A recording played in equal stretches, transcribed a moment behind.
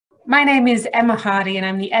My name is Emma Hardy and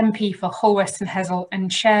I'm the MP for Hull West and Hessle and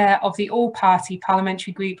Chair of the All-Party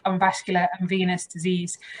Parliamentary Group on Vascular and Venous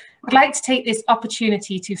Disease. I'd like to take this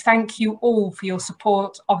opportunity to thank you all for your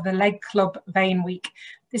support of the Leg Club Vein Week.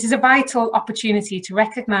 This is a vital opportunity to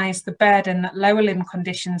recognise the burden that lower limb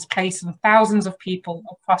conditions place on thousands of people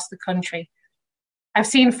across the country. I've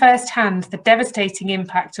seen firsthand the devastating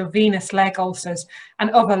impact of venous leg ulcers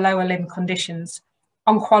and other lower limb conditions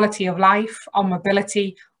on quality of life, on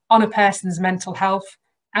mobility, on a person's mental health,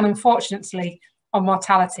 and unfortunately, on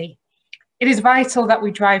mortality. It is vital that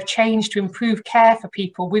we drive change to improve care for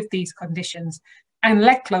people with these conditions, and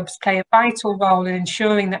leg clubs play a vital role in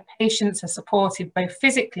ensuring that patients are supported both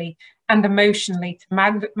physically and emotionally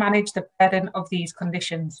to manage the burden of these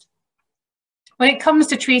conditions. When it comes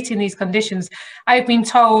to treating these conditions, I've been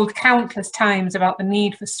told countless times about the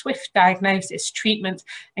need for swift diagnosis, treatment,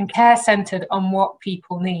 and care centred on what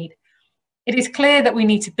people need. It is clear that we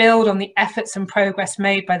need to build on the efforts and progress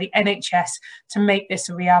made by the NHS to make this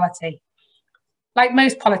a reality. Like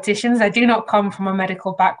most politicians, I do not come from a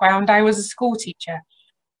medical background. I was a school teacher.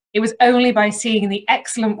 It was only by seeing the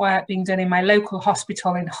excellent work being done in my local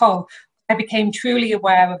hospital in Hull I became truly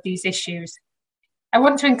aware of these issues. I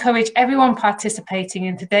want to encourage everyone participating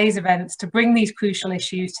in today's events to bring these crucial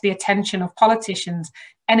issues to the attention of politicians,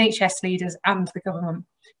 NHS leaders and the government.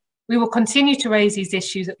 We will continue to raise these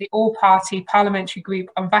issues at the All-Party Parliamentary Group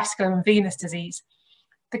on Vascular and Venous Disease.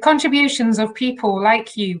 The contributions of people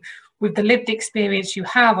like you with the lived experience you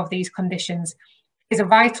have of these conditions is a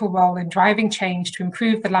vital role in driving change to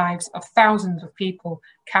improve the lives of thousands of people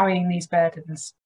carrying these burdens.